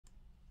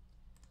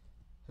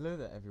Hello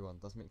there everyone,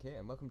 DuskMink here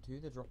and welcome to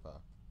the dropper.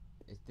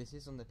 This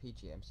is on the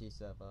PGMC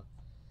server.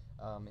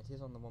 It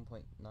is on the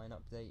 1.9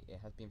 update. It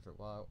has been for a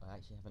while. I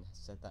actually haven't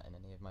said that in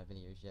any of my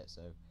videos yet,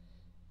 so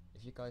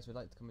if you guys would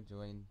like to come and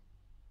join,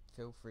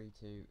 feel free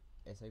to.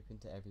 It's open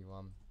to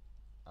everyone.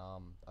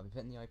 I'll be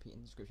putting the IP in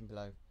the description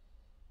below.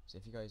 So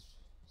if you guys,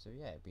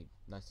 yeah, it'd be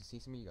nice to see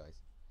some of you guys.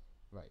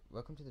 Right,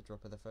 welcome to the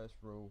dropper. The first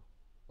rule,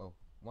 well,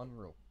 one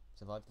rule: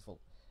 survive the fall.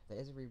 There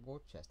is a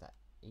reward chest at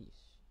each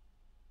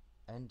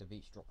end of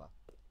each dropper.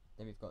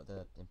 Then we've got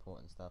the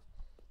important stuff.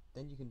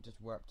 Then you can just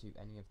warp to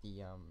any of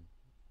the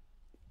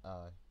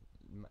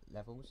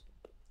levels.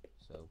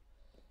 So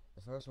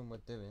the first one we're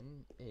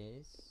doing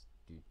is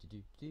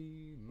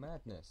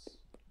madness.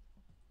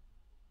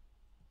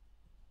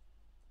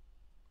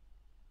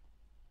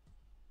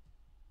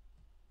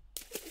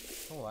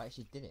 Oh, I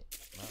actually did it!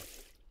 Wow,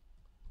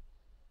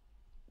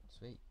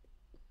 sweet.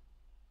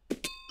 Where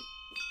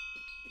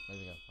do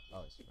we go?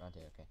 Oh, it's around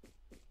here. Okay.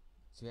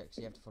 So we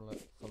actually have to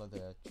follow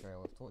the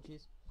trail of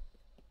torches.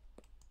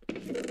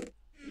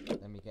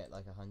 Then we get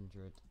like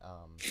 100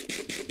 money.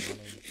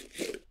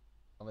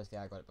 Obviously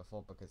I got it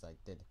before because I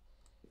did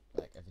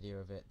like a video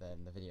of it,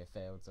 then the video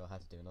failed, so I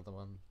had to do another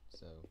one.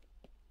 So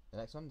the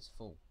next one is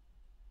full.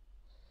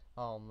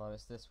 Oh no,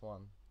 it's this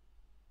one.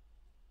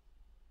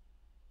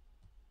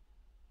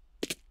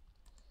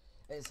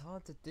 It's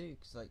hard to do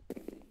because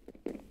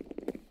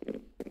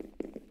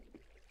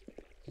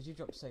you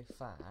drop so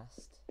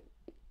fast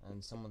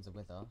and someone's a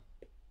wither.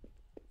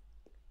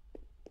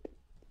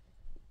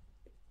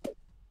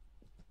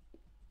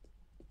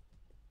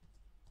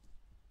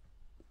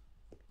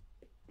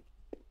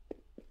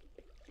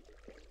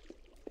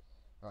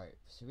 Right,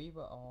 so we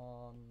were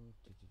on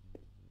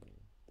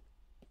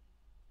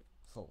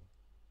full.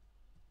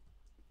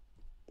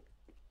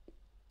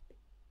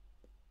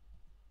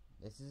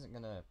 This isn't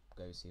gonna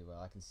go too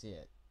well. I can see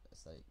it.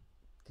 It's like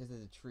because of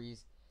the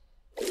trees.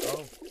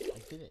 Oh, I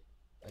did it.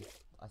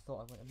 I thought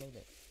I wouldn't have made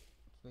it.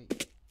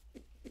 Sweet.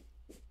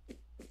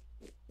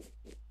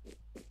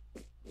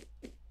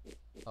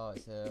 Oh,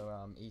 it's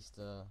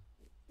a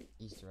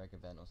Easter egg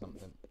event or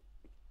something.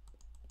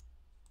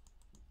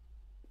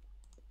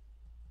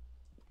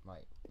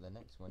 Right, the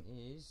next one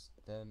is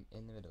them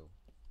in the middle.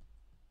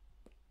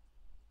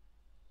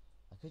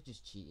 I could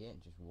just cheat it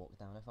and just walk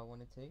down if I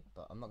wanted to,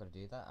 but I'm not going to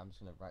do that. I'm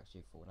just going to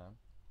actually fall down.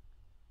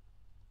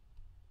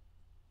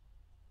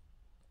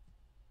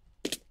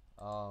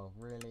 Oh,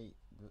 really?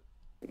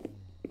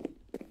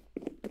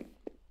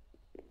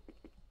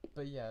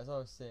 But yeah, as I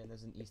was saying,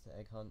 there's an Easter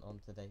egg hunt on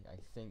today, I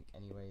think,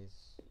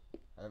 anyways.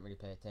 I don't really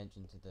pay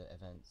attention to the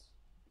events.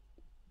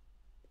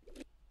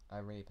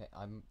 I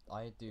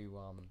do,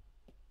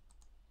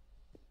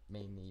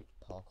 mainly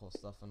parkour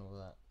stuff and all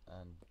that,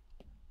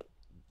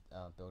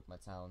 and build my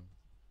town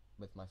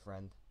with my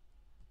friend.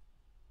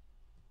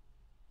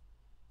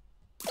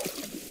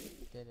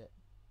 Did it.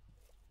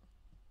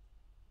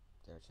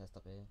 Is there a chest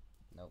up here?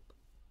 Nope.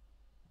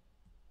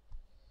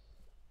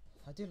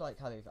 I do like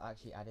how they've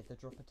actually added the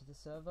dropper to the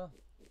server.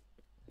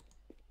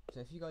 So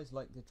if you guys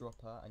like the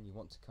dropper and you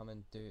want to come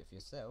and do it for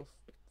yourself,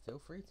 feel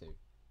free to.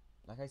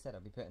 Like I said,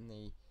 I'll be putting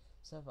the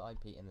server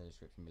IP in the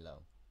description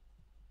below.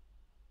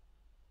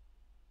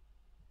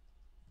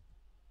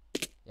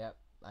 Yep,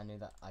 I knew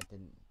that. I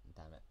didn't.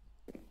 Damn it.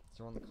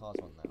 So we're on the cars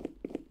one now.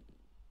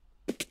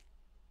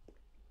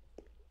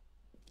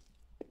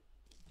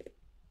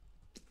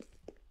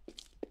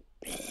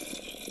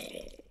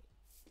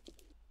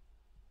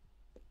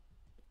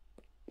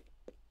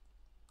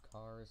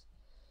 Cars.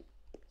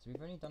 So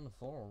we've only done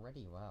 4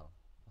 already. Wow.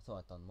 I thought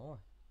I'd done more.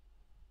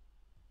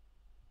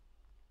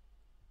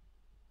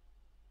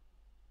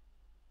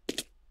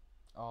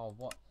 Oh,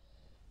 what?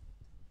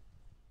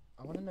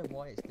 I want to know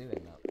why it's doing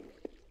that.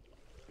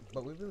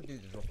 But we will do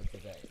the dropper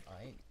today.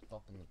 I ain't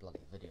stopping the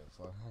bloody video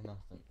for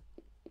nothing.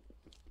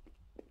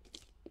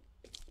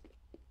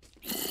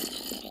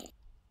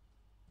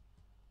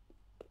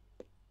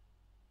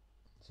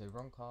 So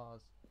wrong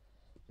cars.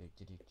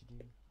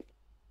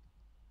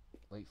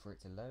 Wait for it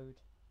to load.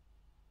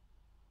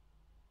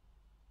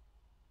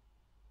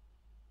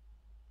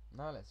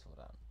 Now let's fall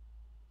down.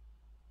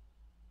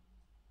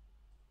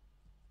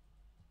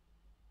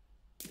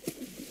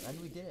 And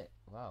we did it.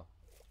 Wow.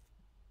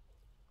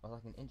 I was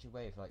like an inch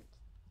away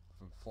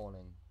from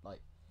falling,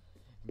 like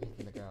from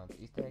hitting the ground.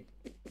 Easter egg.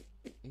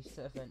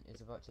 Easter event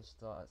is about to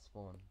start at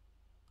spawn.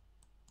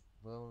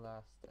 Will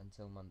last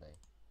until Monday.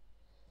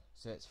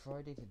 So it's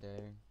Friday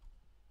today.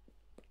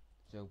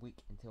 So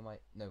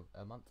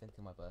a month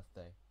until my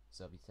birthday.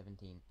 So I'll be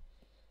 17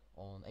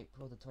 on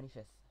April the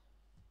 25th.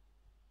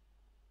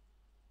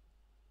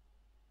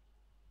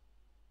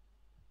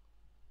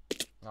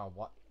 Oh,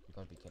 what? You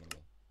gotta be kidding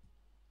me.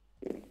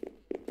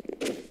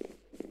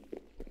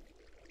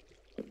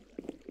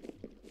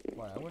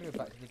 Right, I want to go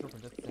back to the drop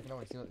in just a second. I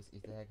want to see what this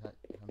Easter egg hunt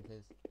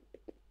is.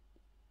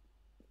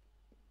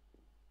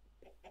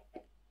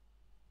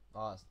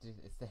 Oh,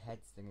 it's the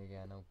heads thing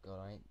again. Oh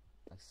god,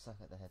 I suck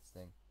at the heads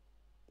thing.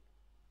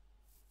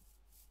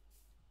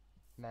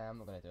 Nah, I'm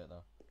not gonna do it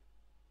though.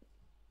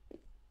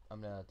 I'm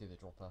gonna do the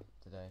dropper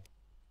today.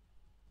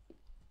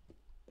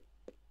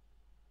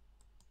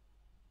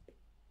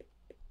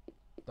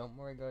 Don't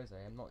worry guys,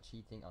 I am not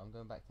cheating. I'm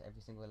going back to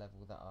every single level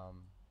that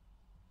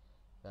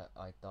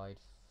I died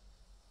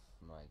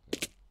my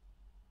god.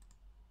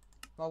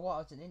 Oh what, I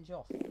was an inch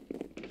off.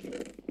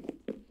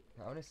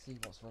 I wanna see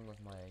what's wrong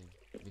with my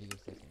video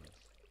settings.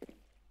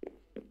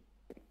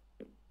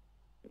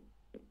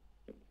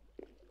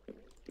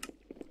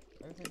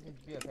 Everything seems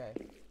to be okay,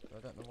 so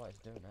I don't know why it's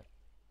doing it.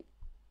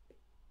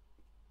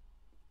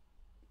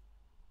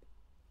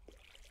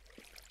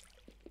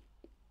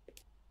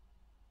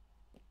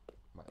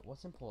 Right,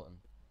 what's important?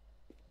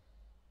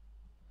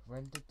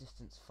 Render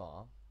distance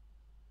far.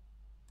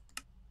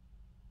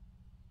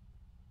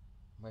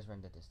 Where's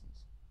render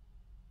distance?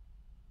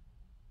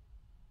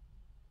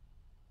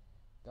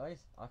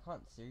 Guys, I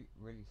can't see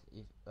really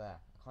there.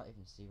 I can't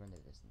even see render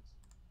distance.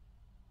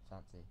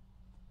 Fancy.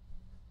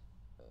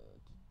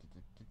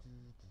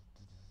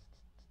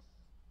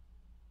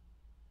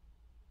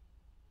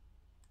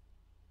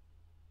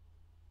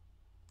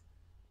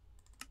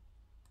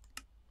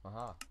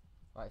 Aha!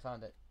 Right,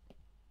 found it.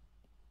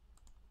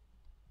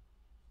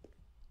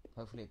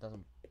 Hopefully it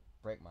doesn't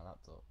break my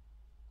laptop.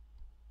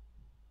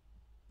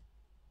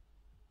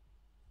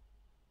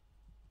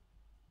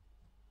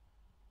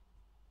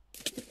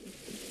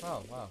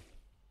 Oh wow.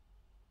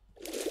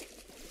 I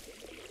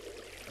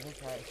think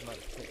I actually might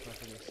fix my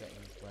video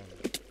settings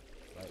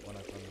when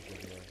I've done the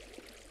video.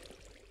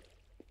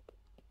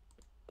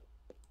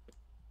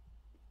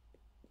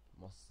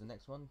 What's the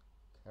next one?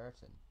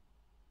 Curtain.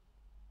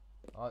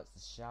 Oh, it's the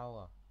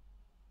shower.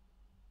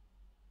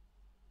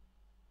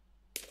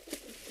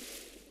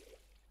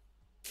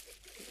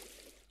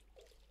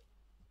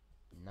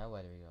 Now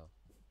where do we go?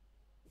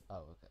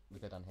 Oh, okay. We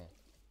go down here.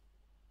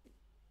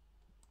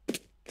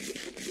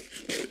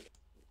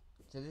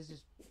 So this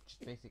is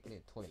just basically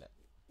a toilet.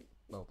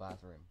 Well,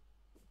 bathroom.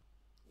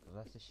 So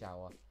that's the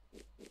shower.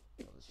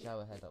 Got the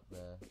shower head up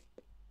there.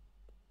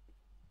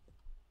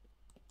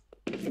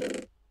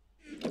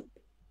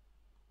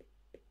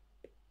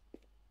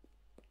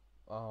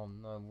 Oh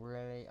no,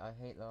 really? I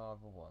hate the other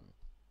one.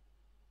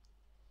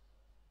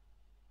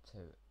 So,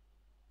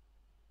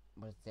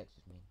 what does the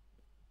X's mean?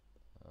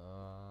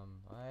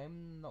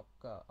 I'm not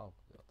gonna. Oh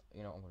god,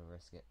 you know what, I'm gonna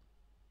risk it.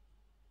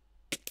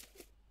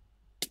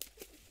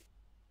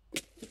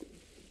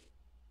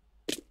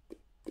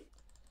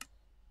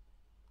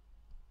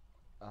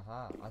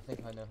 Aha, I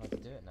think I know how to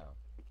do it now.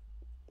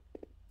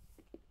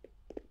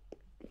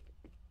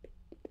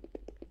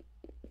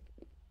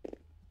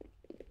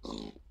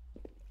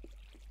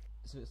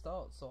 So it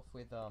starts off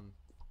with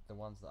the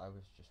ones that I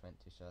just went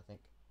to, so I think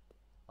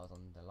I was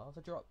on the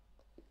lava drop.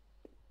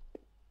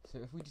 So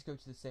if we just go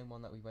to the same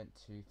one that we went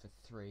to for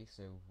 3,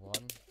 so 1,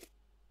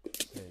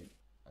 2,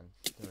 and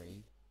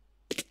 3,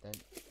 then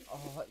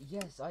oh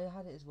yes, I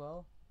had it as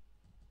well.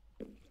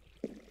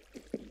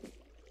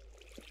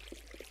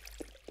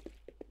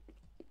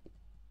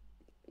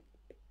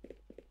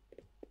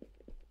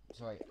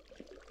 Sorry,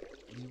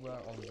 you were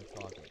on the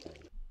target then.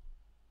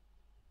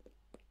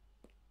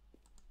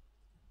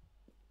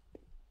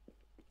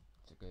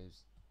 So it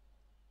goes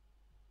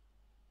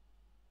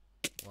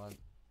 1,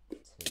 2.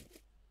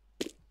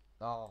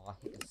 Oh, I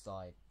hit the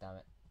side, damn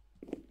it.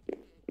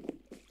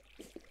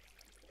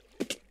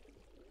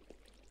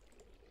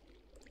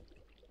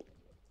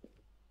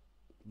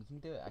 We can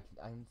do it,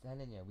 I'm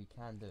telling you, we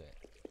can do it.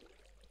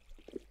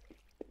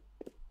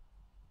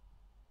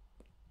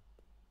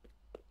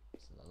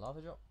 So the lava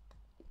drop,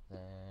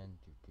 then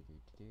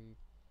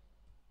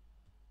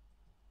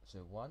so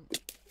 1,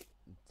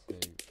 2,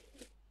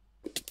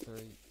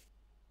 3,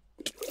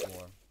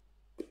 4.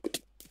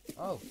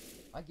 Oh,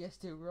 I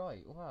guessed it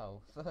right.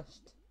 Wow,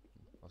 first.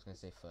 I was gonna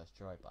say first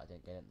try, but I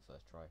didn't get it in the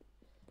first try.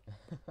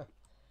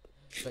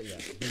 But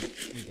yeah,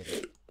 we did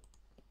it.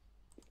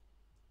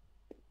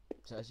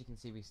 So as you can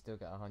see, we still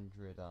get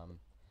 100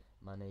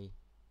 money.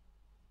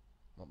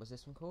 What was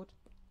this one called?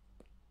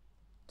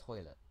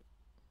 Toilet.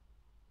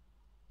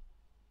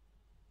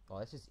 Oh,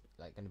 this is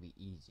like gonna be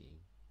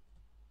easy.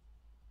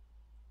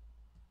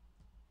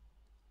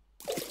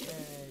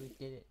 Yay, we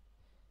did it.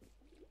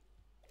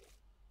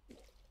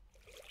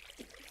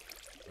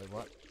 Wait,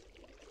 what?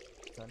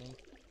 Sunny,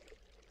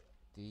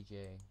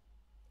 DJ,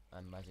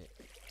 and Magic.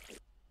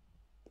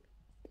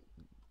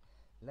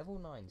 Level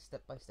 9,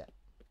 step by step.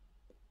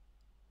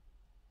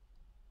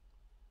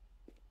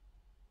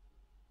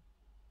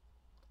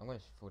 I'm gonna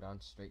fall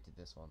down straight to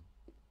this one.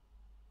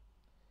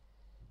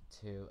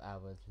 2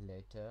 hours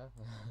later.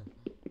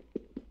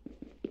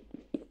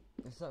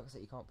 It sucks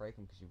that you can't break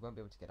them because you won't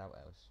be able to get out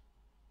else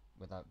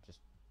without just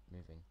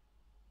moving.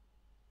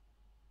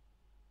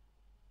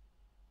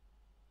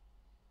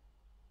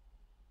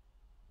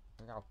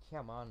 Oh,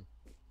 come on.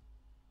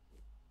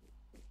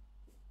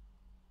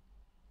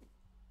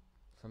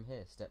 From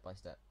here, step by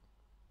step.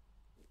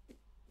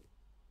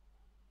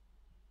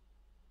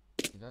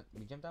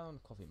 We jump down on the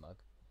coffee mug.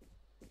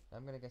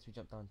 I'm gonna guess we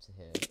jump down to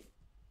here.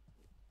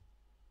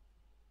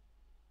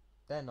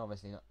 Then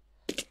obviously not.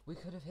 We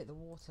could have hit the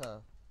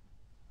water.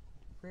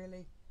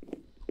 Really?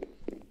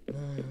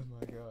 Oh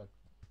my god.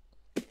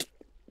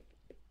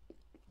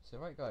 So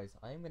right guys,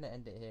 I am going to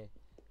end it here.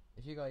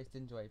 If you guys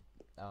did enjoy,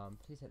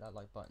 please hit that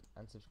like button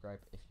and subscribe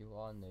if you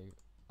are new.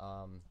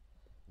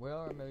 We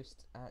are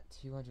almost at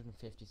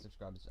 250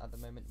 subscribers. At the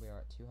moment we are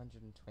at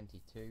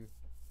 222.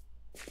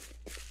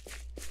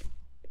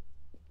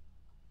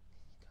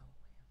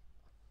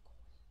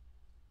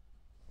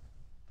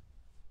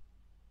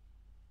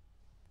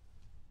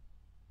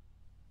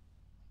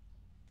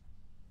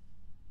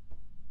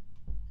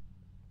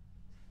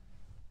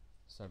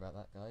 Sorry about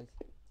that, guys.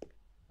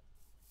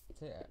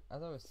 So yeah,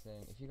 as I was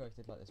saying, if you guys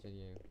did like this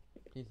video,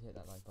 please hit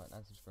that like button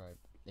and subscribe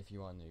if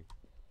you are new.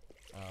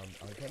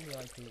 I'll put the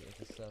IP of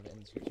the server in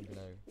the description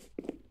below.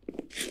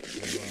 So,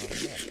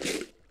 yeah.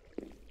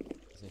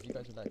 So if you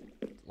guys would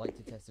like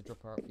to test the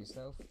dropper out for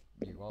yourself,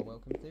 you are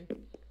welcome to.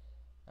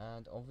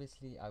 And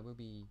obviously I will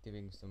be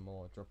doing some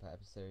more dropper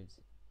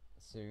episodes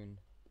soon.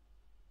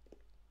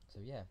 So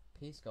yeah,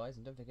 peace guys,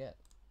 and don't forget,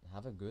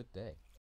 have a good day.